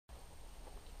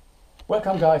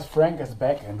Welcome guys, Frank is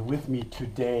back and with me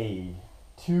today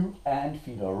two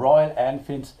Enfield, Royal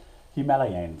Enfield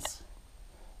Himalayans.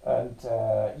 And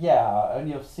and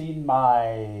you've seen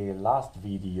my last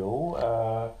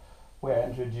video where I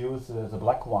introduced the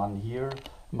black one here.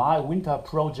 My winter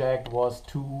project was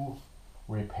to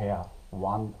repair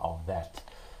one of that.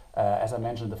 As I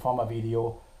mentioned in the former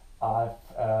video, I've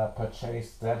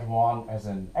purchased that one as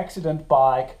an accident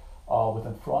bike with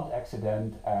a front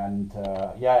accident, and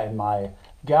in my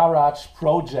garage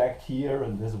project here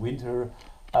in this winter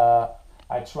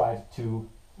I tried to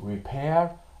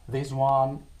repair this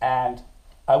one, and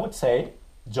I would say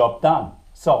job done.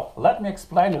 So let me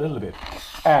explain a little bit.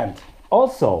 And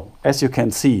also, as you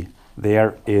can see,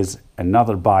 there is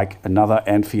another bike, another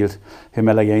Enfield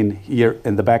Himalayan here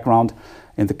in the background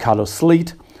in the color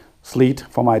Sleet. Sleet,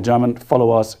 for my German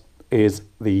followers, is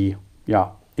the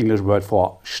English word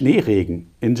for Schneeregen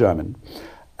in German.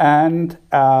 And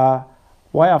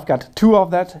why I've got two of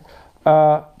that?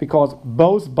 Because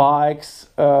both bikes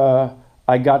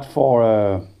I got for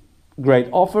a great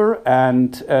offer,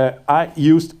 and I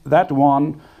used that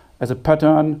one as a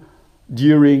pattern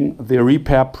during the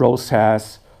repair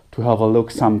process to have a look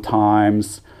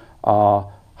sometimes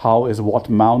how is what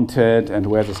mounted and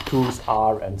where the screws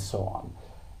are and so on.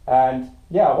 And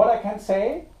what I can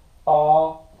say,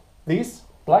 this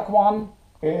black one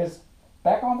is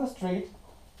back on the street,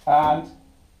 and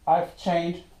I've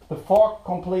changed the fork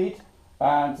complete,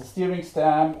 and the steering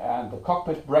stem, and the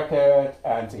cockpit bracket,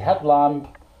 and the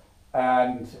headlamp,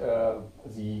 and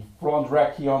the front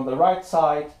rack here on the right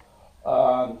side.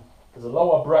 There's a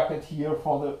lower bracket here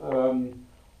for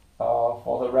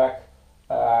the rack,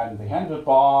 and the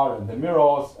handlebar and the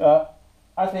mirrors.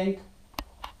 I think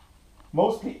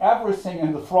mostly everything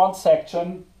in the front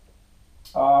section,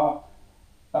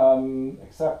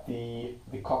 except the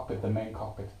cockpit, the main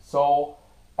cockpit. So,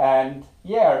 and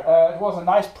it was a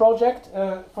nice project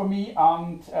for me,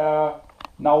 and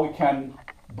now we can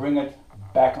bring it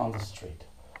back on the street.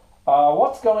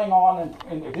 What's going on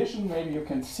in addition, maybe you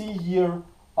can see here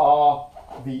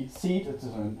the seat. It's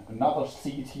another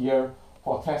seat here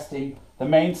for testing. The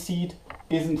main seat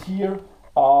isn't here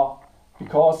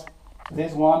because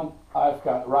this one I've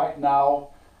got right now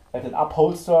at an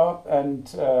upholster, and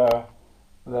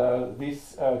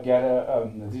this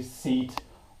seat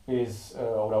is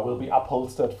or will be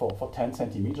upholstered for 10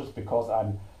 centimeters because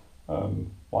I'm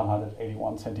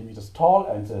 181 centimeters tall,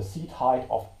 and the seat height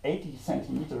of 80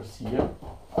 centimeters here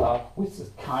with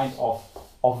this kind of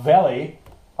valley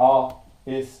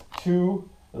is too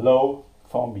low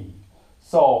for me.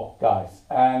 So guys,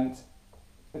 and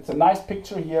it's a nice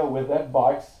picture here with that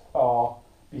bikes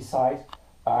beside.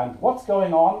 And what's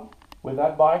going on with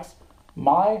that bikes?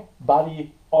 My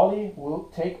buddy Ollie will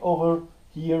take over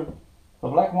here the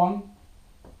black one,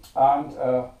 and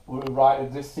we'll ride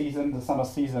it this season, the summer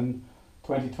season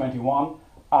 2021,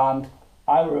 and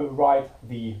I will ride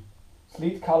the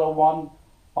Sleet color one.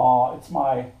 It's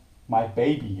my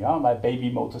baby, my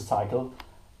baby motorcycle,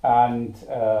 and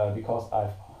because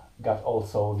I've got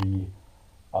also the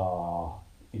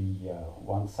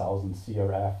 1000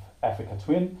 CRF Africa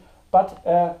Twin. But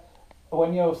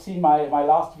when you've seen my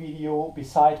last video,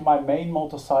 beside my main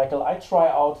motorcycle, I try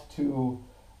out to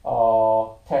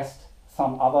test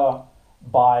some other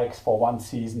bikes for 1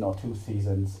 season or 2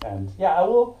 seasons. And I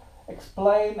will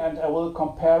explain, and I will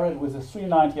compare it with the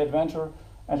 390 Adventure,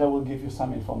 and I will give you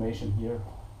some information here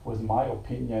with my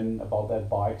opinion about that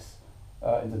bikes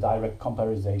in the direct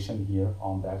comparison here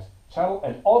on that channel.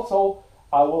 And also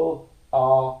I will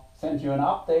send you an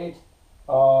update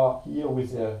here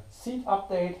with a seat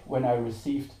update when I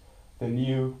received the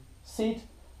new seat.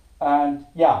 And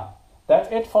that's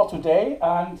it for today.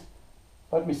 And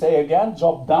let me say again,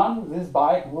 job done. This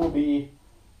bike will be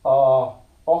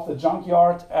off the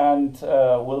junkyard and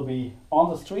will be on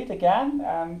the street again.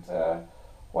 And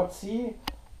let's see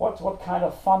what kind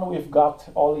of fun we've got,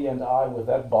 Ollie and I, with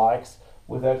that bikes,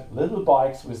 with that little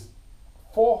bikes with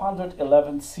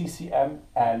 411 CCM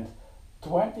and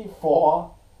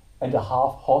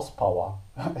 24.5 horsepower.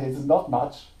 It's not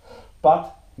much,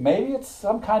 but maybe it's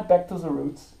some kind back to the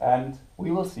roots, and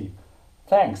we will see.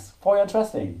 Thanks for your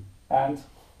interesting, and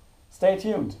stay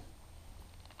tuned.